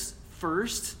others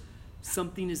first,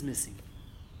 something is missing.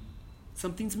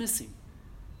 Something's missing.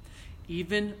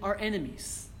 Even our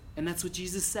enemies. And that's what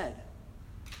Jesus said.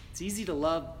 It's easy to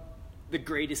love the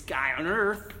greatest guy on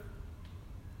earth.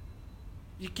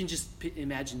 You can just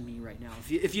imagine me right now.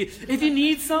 If you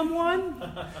need someone,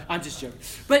 I'm just joking.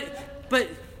 But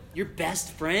your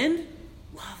best friend,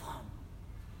 love him.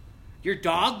 Your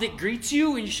dog that greets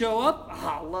you when you show up,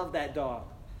 I love that dog.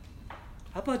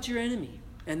 How about your enemy?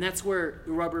 And that's where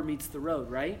the rubber meets the road,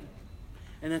 right?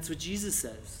 And that's what Jesus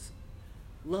says.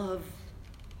 Love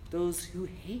those who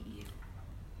hate you.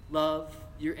 Love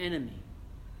your enemy.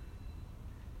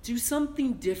 Do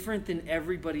something different than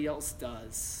everybody else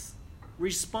does.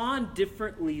 Respond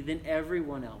differently than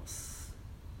everyone else.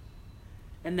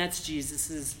 And that's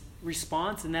Jesus'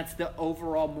 response, and that's the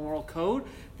overall moral code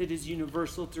that is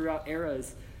universal throughout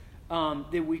eras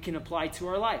that we can apply to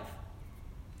our life.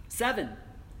 7,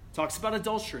 talks about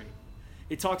adultery.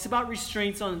 It talks about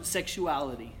restraints on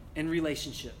sexuality and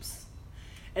relationships.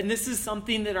 And this is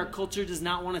something that our culture does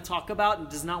not want to talk about and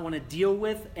does not want to deal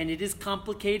with, and it is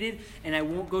complicated, and I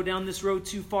won't go down this road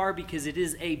too far because it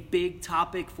is a big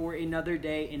topic for another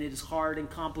day, and it is hard and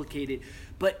complicated.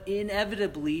 But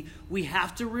inevitably, we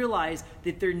have to realize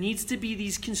that there needs to be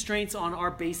these constraints on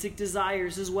our basic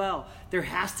desires as well. There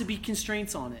has to be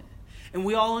constraints on it. And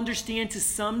we all understand to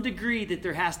some degree that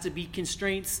there has to be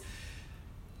constraints,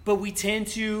 but we tend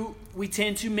to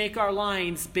make our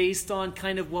lines based on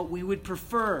kind of what we would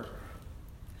prefer.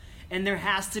 And there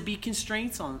has to be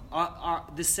constraints on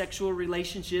the sexual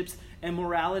relationships and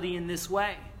morality in this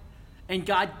way. And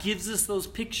God gives us those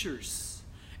pictures.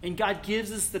 And God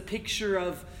gives us the picture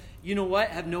of,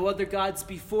 have no other gods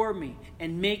before me.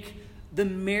 And make the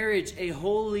marriage a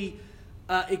holy,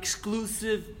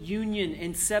 exclusive union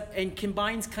and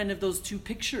combines kind of those two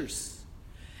pictures.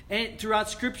 And throughout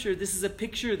Scripture, this is a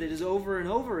picture that is over and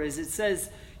over as it says,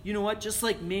 just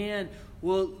like man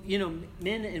will,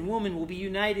 men and woman will be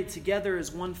united together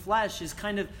as one flesh is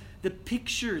kind of the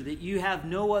picture that you have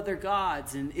no other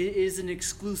gods and it is an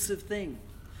exclusive thing.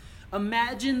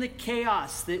 Imagine the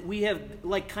chaos that we have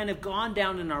kind of gone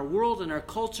down in our world and our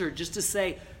culture just to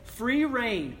say, free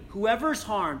reign, whoever's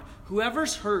harmed,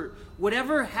 whoever's hurt,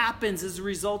 whatever happens as a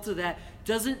result of that,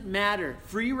 doesn't matter,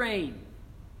 free reign.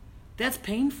 That's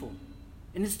painful,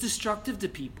 and it's destructive to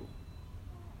people.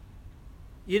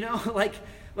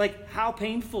 How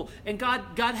painful. And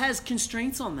God has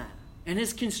constraints on that, and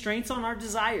his constraints on our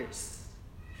desires.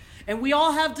 And we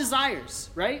all have desires,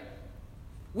 right?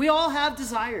 We all have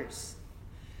desires.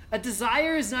 A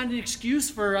desire is not an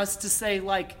excuse for us to say,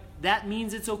 that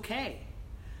means it's okay.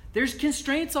 There's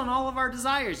constraints on all of our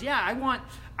desires. Yeah, I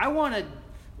want to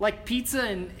pizza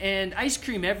and ice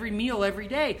cream every meal, every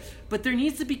day. But there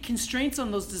needs to be constraints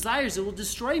on those desires that will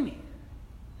destroy me.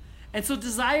 And so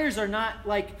desires are not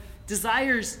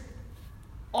Desires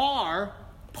are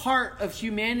part of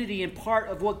humanity and part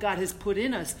of what God has put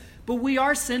in us. But we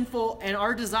are sinful, and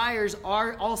our desires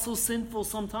are also sinful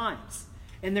sometimes.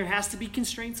 And there has to be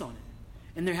constraints on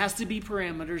it. And there has to be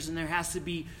parameters, and there has to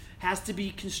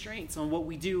be constraints on what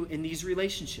we do in these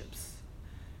relationships.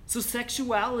 So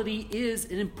sexuality is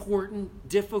an important,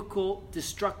 difficult,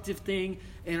 destructive thing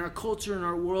in our culture, in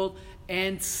our world,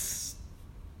 and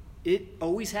it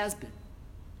always has been.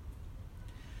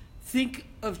 Think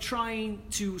of trying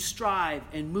to strive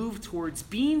and move towards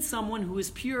being someone who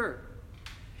is pure.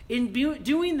 In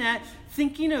doing that,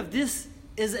 thinking of this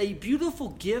as a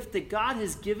beautiful gift that God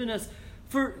has given us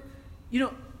for,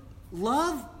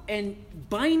 love and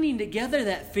binding together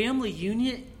that family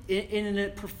union in a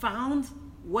profound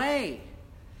way.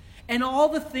 And all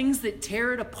the things that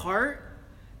tear it apart,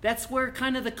 that's where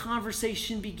kind of the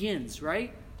conversation begins,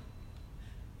 right?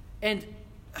 And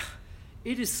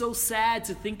it is so sad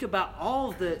to think about all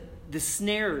of the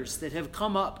snares that have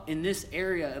come up in this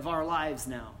area of our lives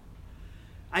now.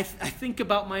 I think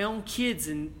about my own kids,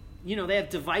 and they have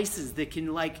devices that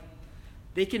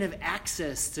they can have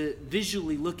access to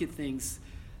visually look at things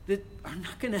that are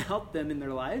not going to help them in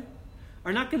their life,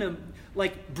 are not going to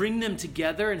bring them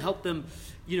together and help them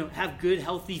have good,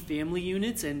 healthy family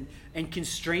units and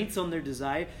constraints on their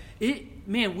desire.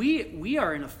 We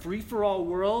are in a free-for-all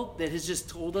world that has just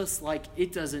told us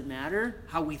it doesn't matter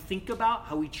how we think about,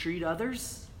 how we treat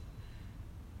others.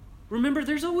 Remember,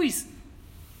 there's always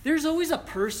a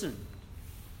person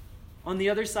on the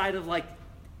other side of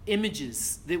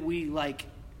images that we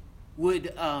that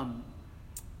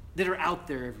are out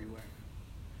there everywhere.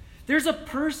 There's a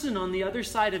person on the other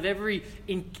side of every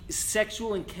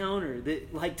sexual encounter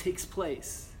that takes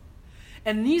place.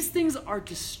 And these things are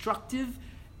destructive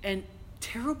and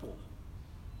terrible.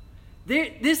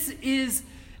 And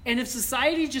if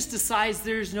society just decides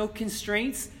there's no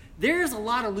constraints, there's a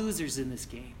lot of losers in this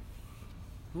game.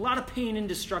 A lot of pain and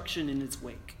destruction in its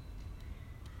wake.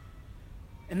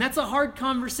 And that's a hard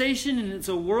conversation, and it's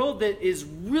a world that is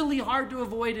really hard to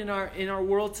avoid in our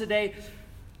world today.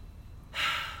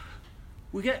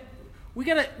 We got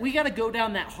to go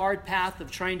down that hard path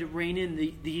of trying to rein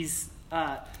in these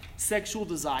sexual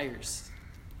desires,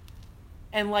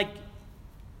 and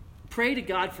pray to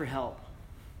God for help.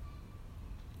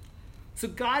 So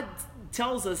God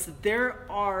tells us that there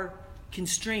are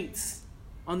constraints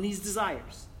on these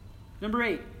desires. Number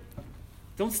 8,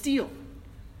 don't steal.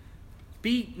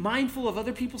 Be mindful of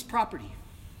other people's property.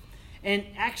 And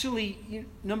actually,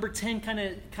 number 10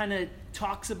 kind of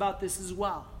talks about this as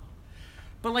well.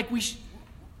 But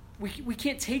we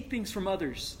can't take things from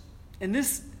others. And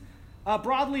this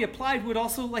broadly applied would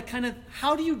also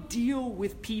how do you deal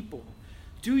with people?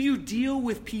 Do you deal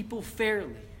with people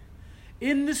fairly?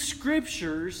 In the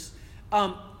scriptures,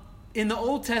 in the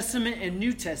Old Testament and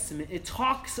New Testament, it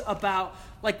talks about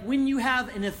when you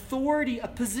have an authority, a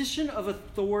position of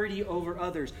authority over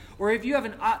others, or if you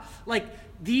have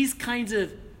these kinds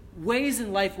of ways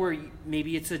in life where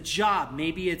maybe it's a job,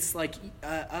 maybe it's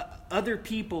other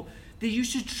people, that you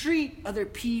should treat other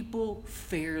people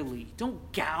fairly.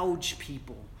 Don't gouge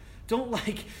people. Don't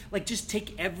just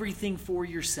take everything for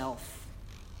yourself.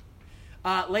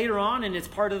 Later on, and it's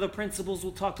part of the principles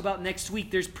we'll talk about next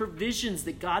week, there's provisions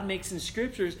that God makes in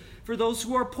scriptures for those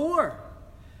who are poor.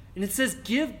 And it says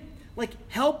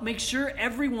help make sure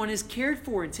everyone is cared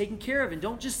for and taken care of. And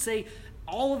don't just say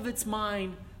all of it's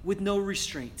mine with no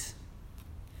restraint.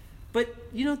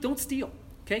 But, don't steal.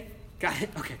 Okay? Got it?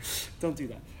 Okay. Don't do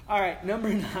that. All right, number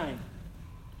 9.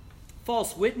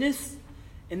 False witness.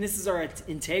 And this is our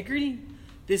integrity.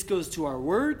 This goes to our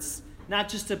words. Not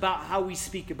just about how we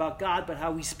speak about God, but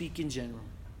how we speak in general.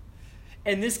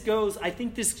 And I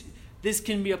think this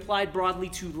can be applied broadly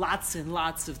to lots and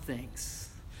lots of things.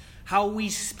 How we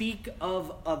speak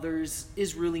of others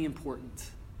is really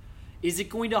important. Is it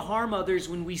going to harm others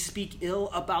when we speak ill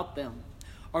about them?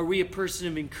 Are we a person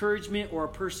of encouragement or a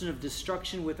person of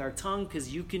destruction with our tongue?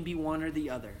 Because you can be one or the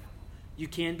other. You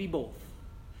can be both.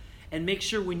 And make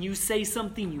sure when you say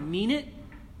something, you mean it.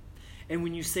 And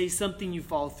when you say something, you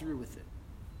follow through with it.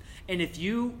 And if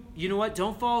you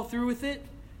don't follow through with it,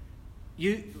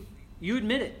 you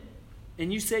admit it.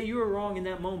 And you say you were wrong in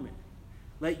that moment.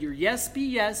 Let your yes be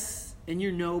yes and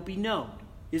your no be no,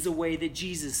 is a way that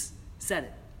Jesus said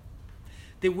it.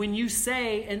 That when you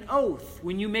say an oath,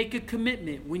 when you make a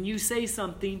commitment, when you say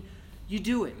something, you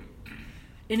do it.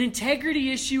 An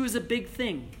integrity issue is a big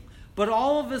thing. But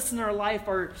all of us in our life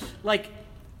are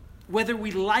whether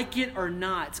we like it or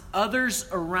not, others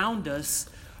around us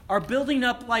are building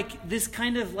up this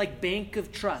kind of bank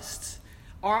of trust.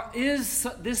 Is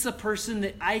this a person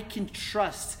that I can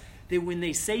trust, that when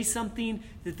they say something,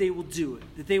 that they will do it,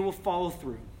 that they will follow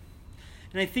through.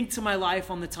 And I think to my life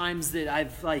on the times that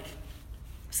I've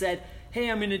said,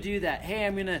 hey, I'm going to do that. Hey,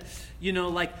 I'm going to,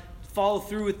 follow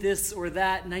through with this or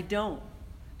that, and I don't.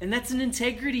 And that's an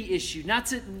integrity issue, not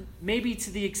to maybe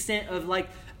to the extent of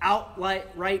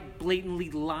outright,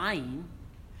 blatantly lying,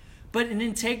 but an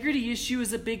integrity issue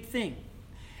is a big thing.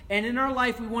 And in our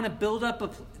life, we want to build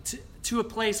up to a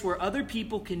place where other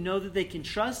people can know that they can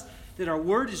trust that our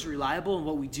word is reliable and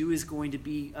what we do is going to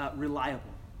be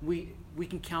reliable. We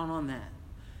can count on that.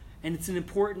 And it's an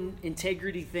important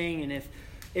integrity thing. And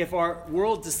if our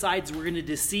world decides we're going to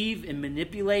deceive and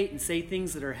manipulate and say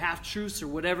things that are half-truths or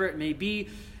whatever it may be,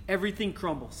 everything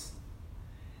crumbles.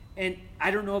 And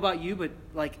I don't know about you, but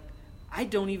I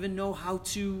don't even know how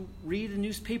to read a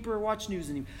newspaper or watch news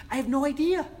anymore. I have no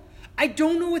idea. I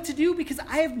don't know what to do because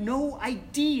I have no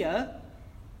idea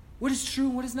what is true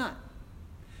and what is not.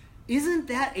 Isn't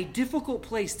that a difficult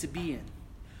place to be in,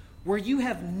 where you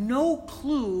have no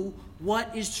clue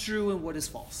what is true and what is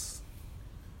false?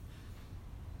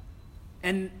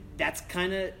 And that's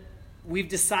we've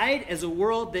decided as a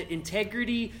world that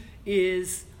integrity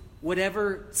is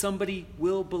whatever somebody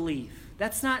will believe.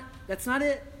 That's not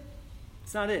it.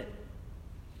 It's not it.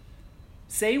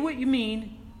 Say what you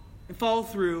mean and follow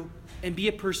through and be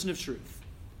a person of truth.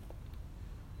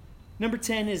 Number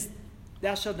 10 is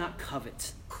thou shalt not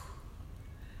covet.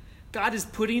 God is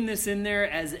putting this in there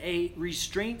as a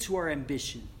restraint to our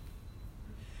ambition.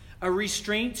 A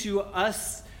restraint to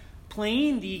us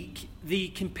playing the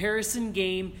comparison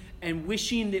game and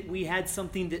wishing that we had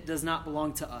something that does not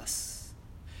belong to us.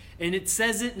 And it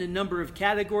says it in a number of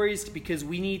categories because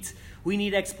we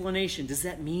need explanation. Does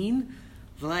that mean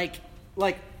like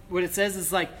what it says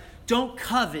is don't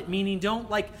covet, meaning don't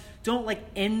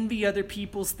envy other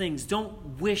people's things.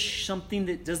 Don't wish something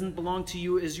that doesn't belong to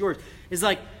you as yours. It's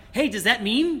hey, does that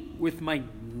mean with my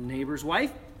neighbor's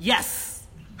wife? Yes.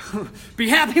 Be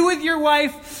happy with your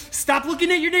wife. Stop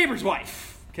looking at your neighbor's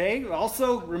wife. Okay?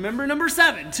 Also, remember number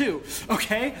 7, too.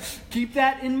 Okay? Keep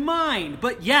that in mind.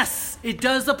 But yes, it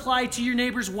does apply to your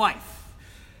neighbor's wife.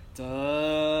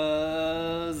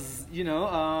 Does,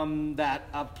 that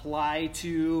apply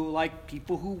to,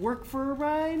 people who work for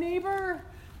my neighbor?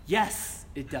 Yes,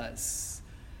 it does.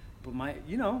 But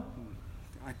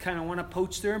I kind of want to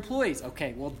poach their employees.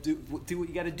 Okay, well, do what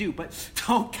you got to do, but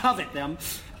don't covet them.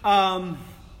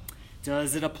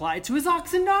 Does it apply to his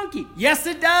ox and donkey? Yes,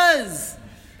 it does.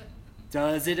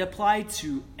 Does it apply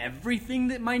to everything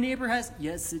that my neighbor has?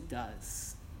 Yes, it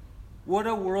does. What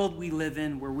a world we live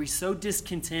in where we're so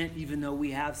discontent even though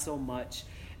we have so much.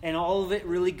 And all of it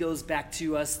really goes back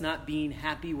to us not being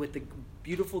happy with the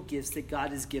beautiful gifts that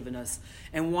God has given us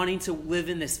and wanting to live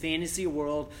in this fantasy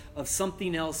world of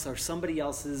something else or somebody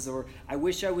else's, or I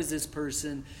wish I was this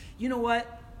person. You know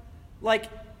what?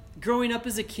 Growing up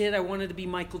as a kid, I wanted to be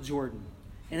Michael Jordan.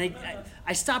 And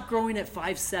I stopped growing at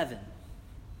 5'7".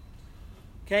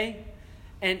 Okay?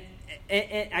 And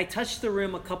I touched the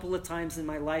rim a couple of times in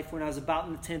my life when I was about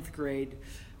in the 10th grade.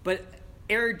 But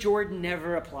Air Jordan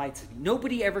never applied to me.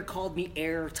 Nobody ever called me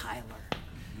Air Tyler.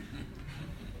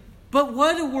 But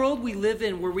what a world we live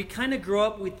in where we kind of grow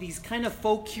up with these kind of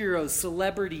folk heroes,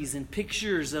 celebrities, and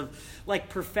pictures of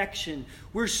perfection.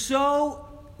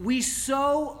 We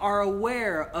so are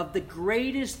aware of the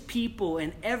greatest people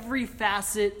in every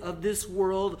facet of this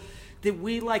world that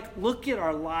we look at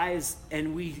our lives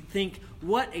and we think,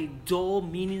 what a dull,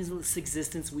 meaningless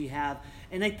existence we have.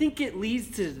 And I think it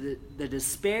leads to the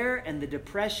despair and the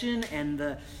depression and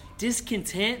the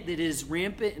discontent that is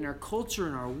rampant in our culture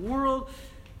and our world.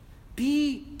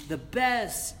 Be the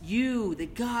best you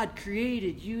that God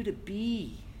created you to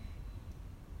be.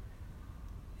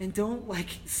 And don't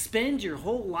spend your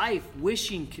whole life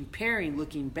wishing, comparing,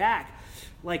 looking back,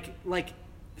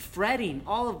 fretting,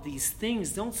 all of these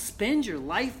things. Don't spend your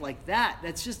life like that.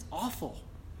 That's just awful.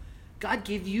 God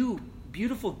gave you a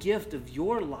beautiful gift of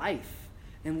your life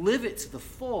and live it to the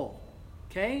full.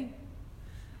 Okay?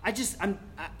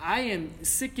 I am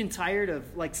sick and tired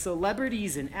of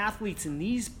celebrities and athletes and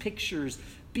these pictures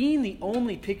being the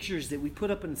only pictures that we put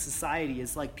up in society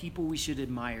as people we should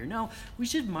admire. No, we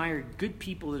should admire good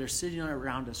people that are sitting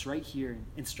around us right here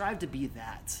and strive to be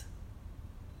that.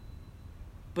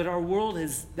 But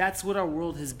that's what our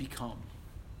world has become.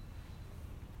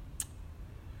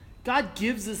 God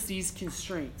gives us these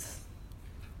constraints.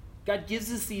 God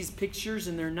gives us these pictures,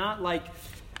 and they're not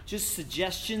just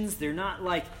suggestions. They're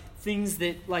not things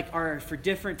that are for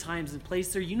different times and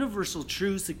place. They're universal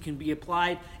truths that can be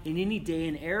applied in any day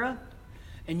and era.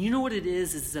 And you know what it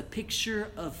is? It's a picture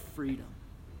of freedom.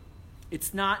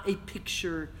 It's not a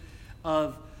picture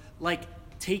of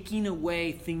taking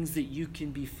away things that you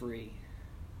can be free.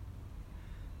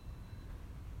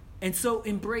 And so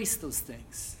embrace those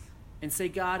things and say,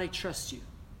 God, I trust you.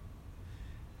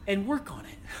 And work on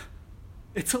it.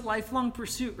 It's a lifelong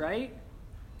pursuit, right?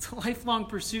 It's a lifelong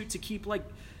pursuit to keep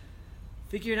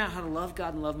figuring out how to love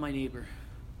God and love my neighbor.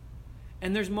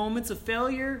 And there's moments of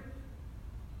failure,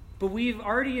 but we've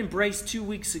already embraced 2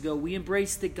 weeks ago. We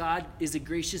embraced that God is a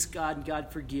gracious God and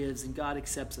God forgives and God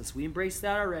accepts us. We embraced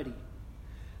that already.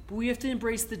 But we have to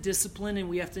embrace the discipline and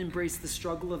we have to embrace the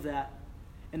struggle of that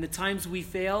and the times we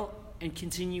fail and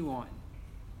continue on.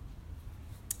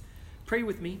 Pray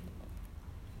with me.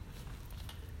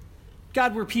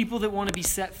 God, we're people that want to be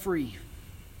set free.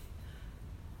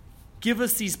 Give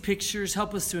us these pictures.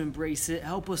 Help us to embrace it.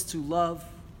 Help us to love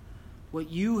what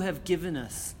you have given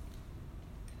us.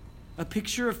 A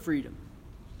picture of freedom,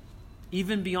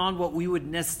 even beyond what we would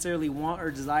necessarily want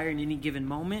or desire in any given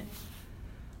moment.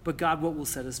 But God, what will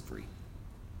set us free?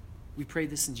 We pray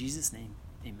this in Jesus' name.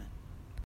 Amen.